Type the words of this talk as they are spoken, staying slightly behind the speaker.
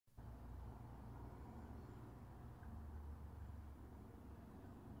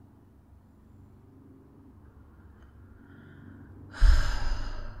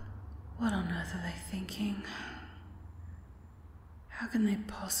What on earth are they thinking? How can they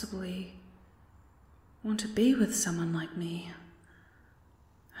possibly want to be with someone like me?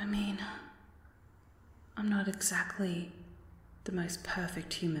 I mean, I'm not exactly the most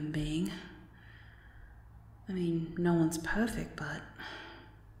perfect human being. I mean, no one's perfect, but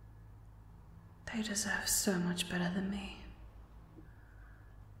they deserve so much better than me.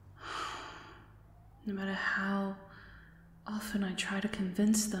 No matter how often I try to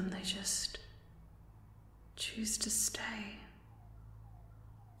convince them, they just choose to stay.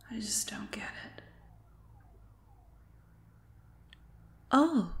 I just don't get it.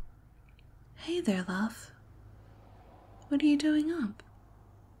 Oh, hey there, love. What are you doing up?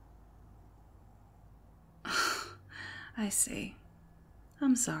 I see.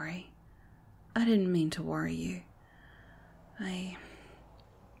 I'm sorry. I didn't mean to worry you. I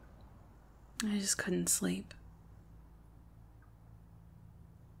just couldn't sleep.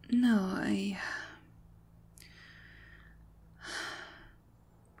 No,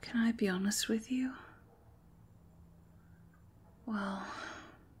 Can I be honest with you? Well,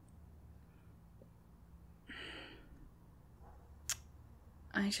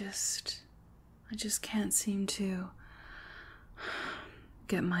 I just can't seem to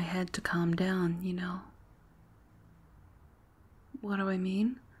get my head to calm down, you know? What do I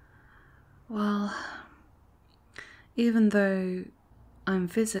mean? Well, even though I'm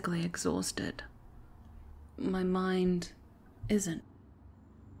physically exhausted, my mind isn't.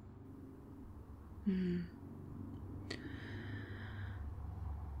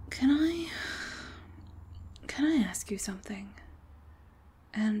 Can I ask you something?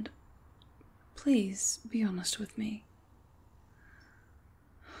 And please be honest with me.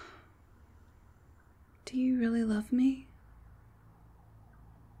 Do you really love me?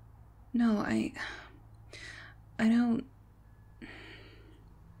 No, I don't.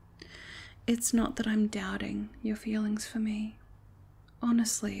 It's not that I'm doubting your feelings for me.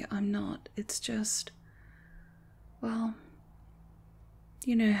 Honestly, I'm not. It's just, well,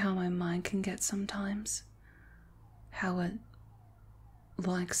 you know how my mind can get sometimes. How it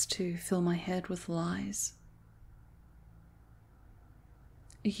likes to fill my head with lies.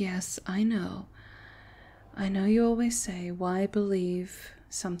 Yes, I know. I know you always say, why believe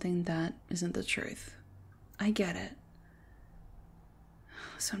something that isn't the truth? I get it.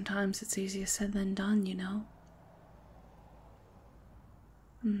 Sometimes it's easier said than done, you know?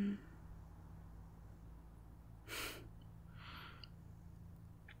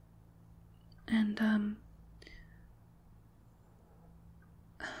 And,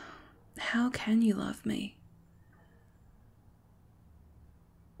 how can you love me?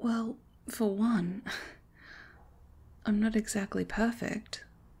 Well, for one, I'm not exactly perfect.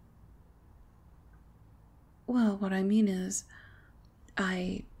 Well, what I mean is,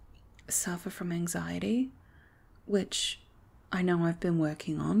 I suffer from anxiety, which I know I've been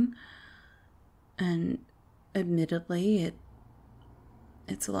working on, and admittedly,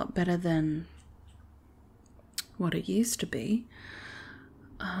 it's a lot better than what it used to be.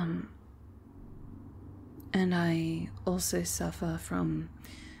 And I also suffer from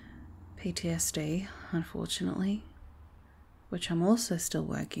PTSD, unfortunately, which I'm also still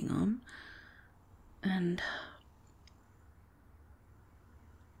working on. And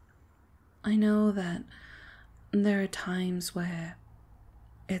I know that there are times where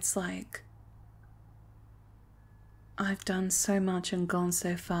it's like I've done so much and gone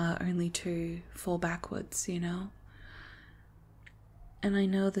so far only to fall backwards, you know? And I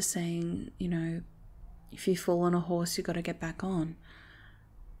know the saying, you know, if you fall on a horse, you gotta get back on.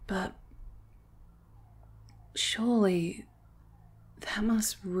 But surely that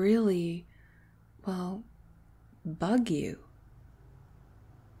must really, well, bug you.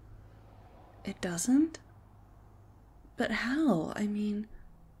 It doesn't? But how? I mean,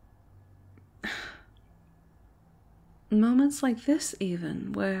 moments like this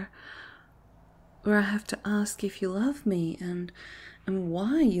even, where I have to ask if you love me and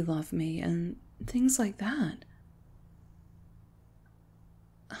why you love me and things like that.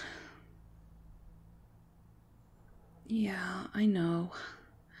 Yeah, I know.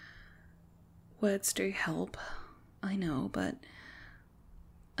 Words do help, I know, but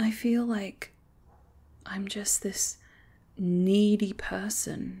I feel like I'm just this needy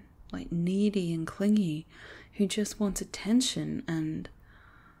person, like needy and clingy, who just wants attention and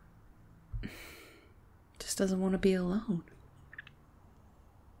just doesn't want to be alone.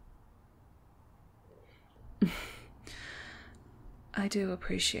 I do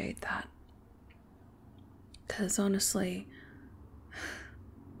appreciate that. Because honestly,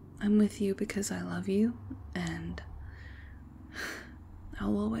 I'm with you because I love you, and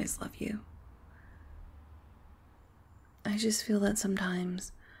I'll always love you. I just feel that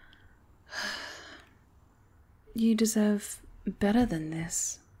sometimes you deserve better than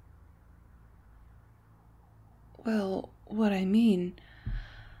this. Well, what I mean,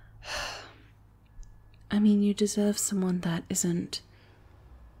 you deserve someone that isn't,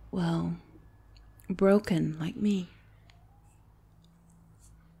 well, broken like me.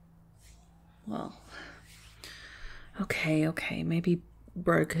 Well, okay, maybe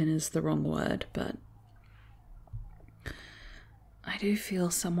broken is the wrong word, but I do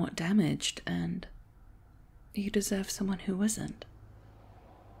feel somewhat damaged, and you deserve someone who isn't.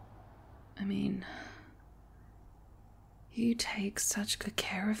 You take such good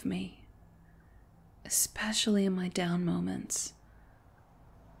care of me, especially in my down moments.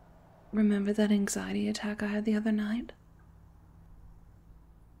 Remember that anxiety attack I had the other night?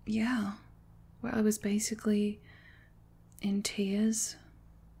 Yeah, where I was basically in tears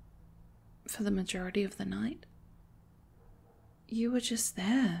for the majority of the night. You were just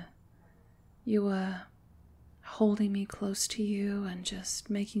there. You were holding me close to you and just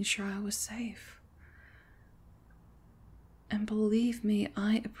making sure I was safe. And believe me,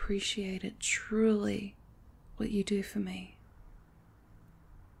 I appreciate it truly, what you do for me.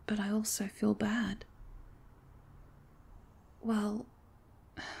 But I also feel bad. Well,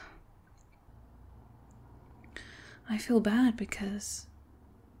 I feel bad because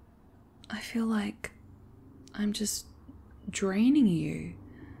I feel like I'm just draining you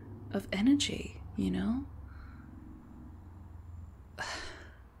of energy, you know?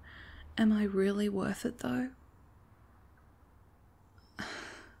 Am I really worth it though?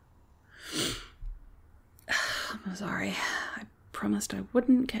 I'm sorry. I promised I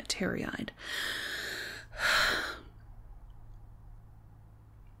wouldn't get teary-eyed.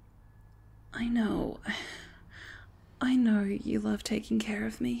 I know you love taking care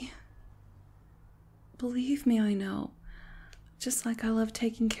of me. Believe me, I know. Just like I love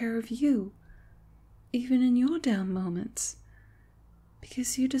taking care of you, even in your down moments.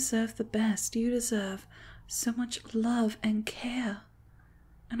 Because you deserve the best. You deserve so much love and care.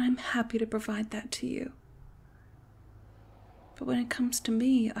 And I'm happy to provide that to you. But when it comes to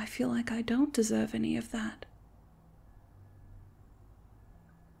me, I feel like I don't deserve any of that.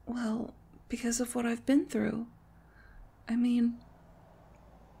 Well, because of what I've been through.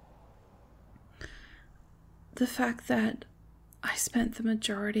 The fact that I spent the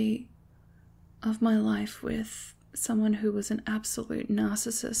majority of my life with someone who was an absolute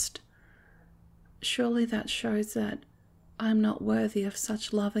narcissist, surely that shows that I'm not worthy of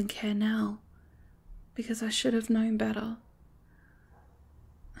such love and care now, because I should have known better.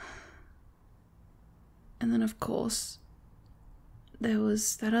 And then, of course, there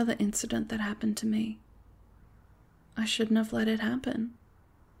was that other incident that happened to me. I shouldn't have let it happen.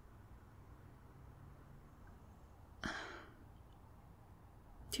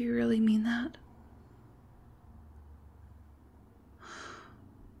 Do you really mean that?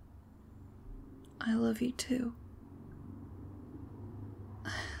 I love you too.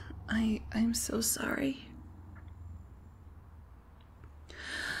 I'm so sorry.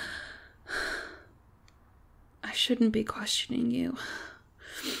 I shouldn't be questioning you.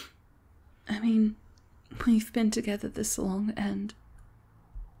 We've been together this long and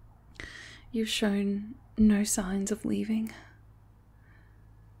you've shown no signs of leaving.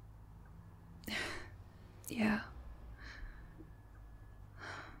 Yeah.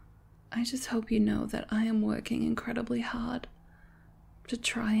 I just hope you know that I am working incredibly hard to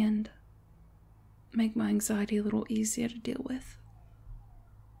try and make my anxiety a little easier to deal with.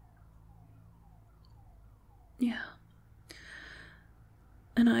 Yeah.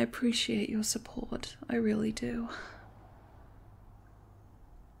 And I appreciate your support. I really do.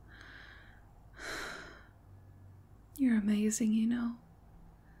 You're amazing, you know.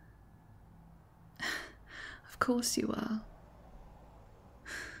 Of course you are.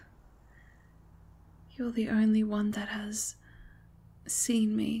 You're the only one that has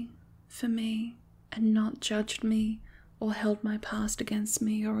seen me for me and not judged me or held my past against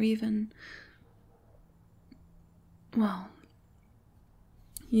me or even, well,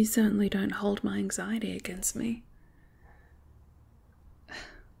 you certainly don't hold my anxiety against me.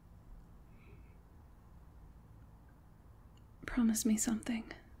 Promise me something.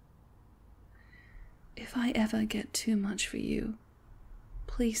 If I ever get too much for you,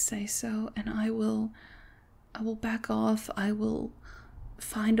 please say so, and I will back off. I will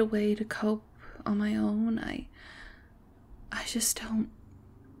find a way to cope on my own. I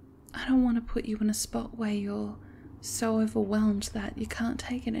don't want to put you in a spot where you're so overwhelmed that you can't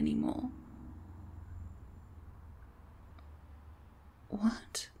take it anymore.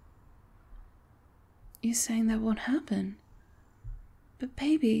 What? You're saying that won't happen? But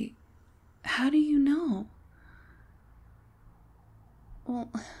baby, how do you know? Well,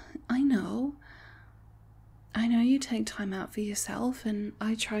 I know. I know you take time out for yourself, and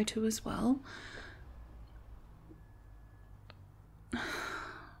I try to as well.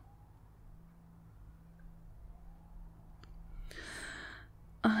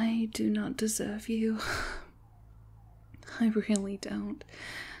 I do not deserve you. I really don't.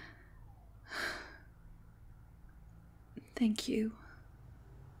 Thank you.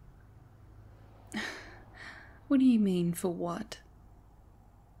 What do you mean, for what?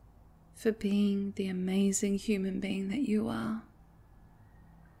 For being the amazing human being that you are.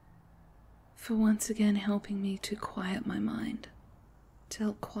 For once again helping me to quiet my mind, to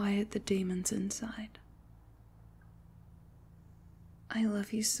help quiet the demons inside. I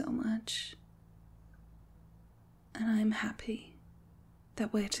love you so much, and I'm happy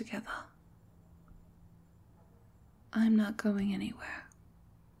that we're together. I'm not going anywhere.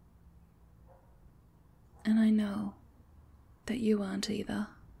 And I know that you aren't either.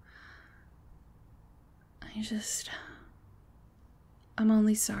 I'm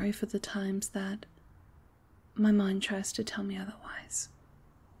only sorry for the times that my mind tries to tell me otherwise.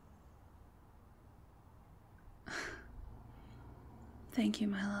 Thank you,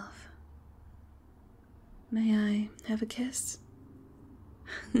 my love. May I have a kiss?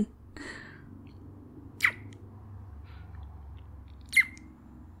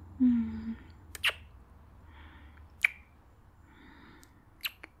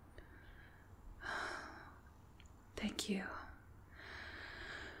 Thank you.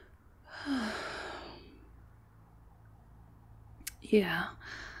 Yeah,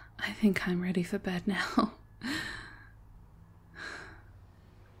 I think I'm ready for bed now.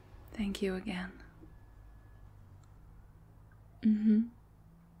 Thank you again.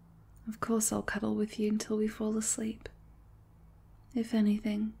 Of course I'll cuddle with you until we fall asleep. If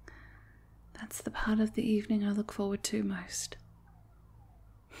anything, that's the part of the evening I look forward to most.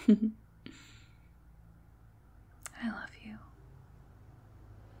 I love you.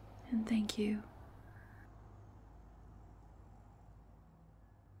 And thank you